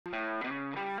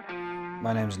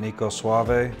My name is Nico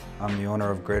Soave. I'm the owner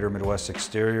of Greater Midwest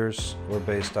Exteriors. We're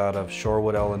based out of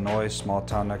Shorewood, Illinois, small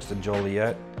town next to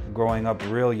Joliet. Growing up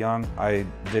real young, I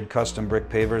did custom brick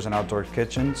pavers and outdoor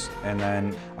kitchens, and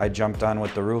then I jumped on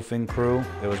with the roofing crew.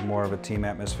 It was more of a team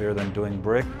atmosphere than doing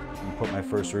brick. I put my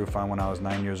first roof on when I was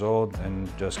 9 years old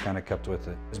and just kind of kept with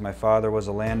it. My father was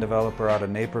a land developer out of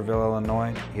Naperville,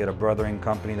 Illinois. He had a brothering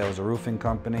company that was a roofing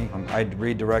company. I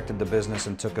redirected the business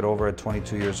and took it over at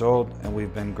 22 years old, and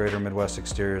we've been Greater Midwest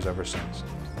Exteriors ever since.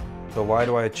 So why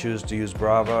do I choose to use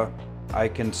Brava? I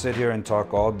can sit here and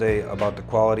talk all day about the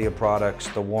quality of products,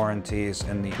 the warranties,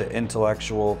 and the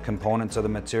intellectual components of the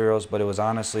materials, but it was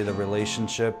honestly the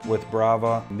relationship with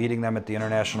Brava. Meeting them at the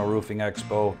International Roofing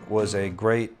Expo was a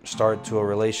great start to a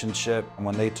relationship. And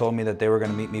when they told me that they were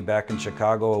going to meet me back in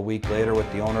Chicago a week later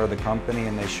with the owner of the company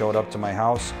and they showed up to my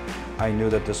house, I knew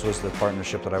that this was the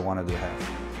partnership that I wanted to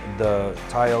have. The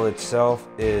tile itself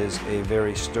is a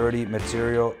very sturdy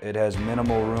material. It has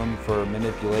minimal room for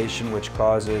manipulation, which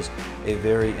causes a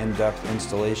very in-depth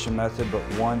installation method. But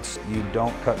once you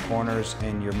don't cut corners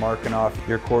and you're marking off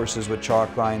your courses with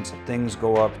chalk lines, things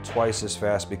go up twice as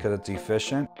fast because it's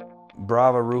efficient.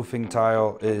 Brava Roofing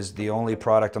Tile is the only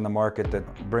product on the market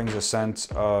that brings a sense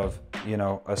of,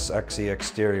 a sexy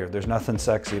exterior. There's nothing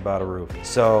sexy about a roof.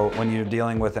 So when you're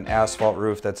dealing with an asphalt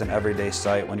roof that's an everyday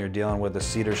sight, when you're dealing with a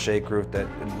cedar shake roof that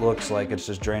looks like it's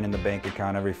just draining the bank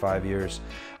account every 5 years,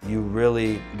 you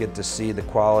really get to see the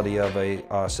quality of a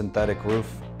synthetic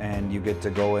roof, and you get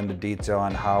to go into detail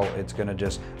on how it's going to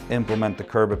just implement the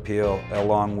curb appeal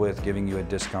along with giving you a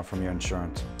discount from your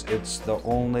insurance. It's the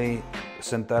only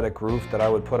synthetic roof that I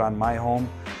would put on my home.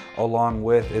 Along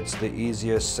with, it's the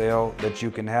easiest sale that you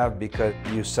can have because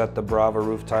you set the Brava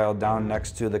Roof Tile down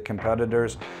next to the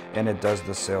competitors and it does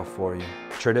the sale for you.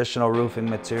 Traditional roofing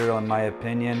material, in my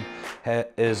opinion,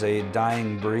 is a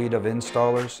dying breed of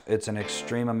installers. It's an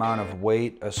extreme amount of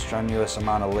weight, a strenuous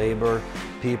amount of labor.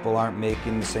 People aren't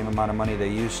making the same amount of money they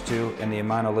used to, and the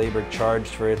amount of labor charged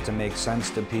for it to make sense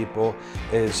to people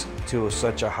is to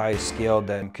such a high scale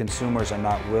that consumers are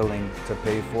not willing to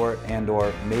pay for it and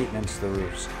or maintenance the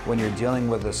roofs. When you're dealing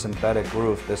with a synthetic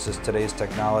roof, this is today's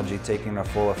technology taking a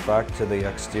full effect to the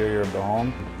exterior of the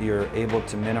home. You're able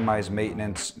to minimize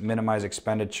maintenance, minimize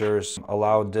expenditures,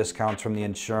 allow discounts from the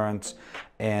insurance,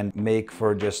 and make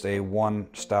for just a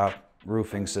one-stop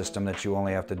roofing system that you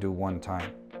only have to do one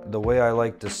time. The way I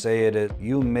like to say it is,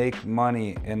 you make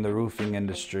money in the roofing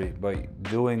industry, but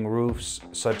doing roofs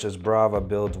such as Brava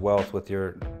builds wealth with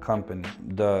your company.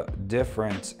 The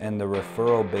difference in the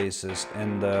referral basis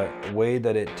and the way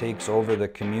that it takes over the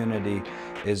community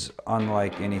is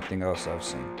unlike anything else I've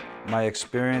seen. My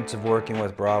experience of working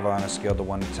with Brava on a scale to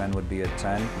 1 to 10 would be a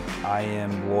 10. I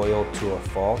am loyal to a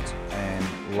fault,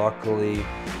 and luckily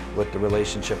with the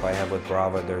relationship I have with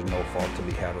Brava, there's no fault to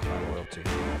be had with my loyalty.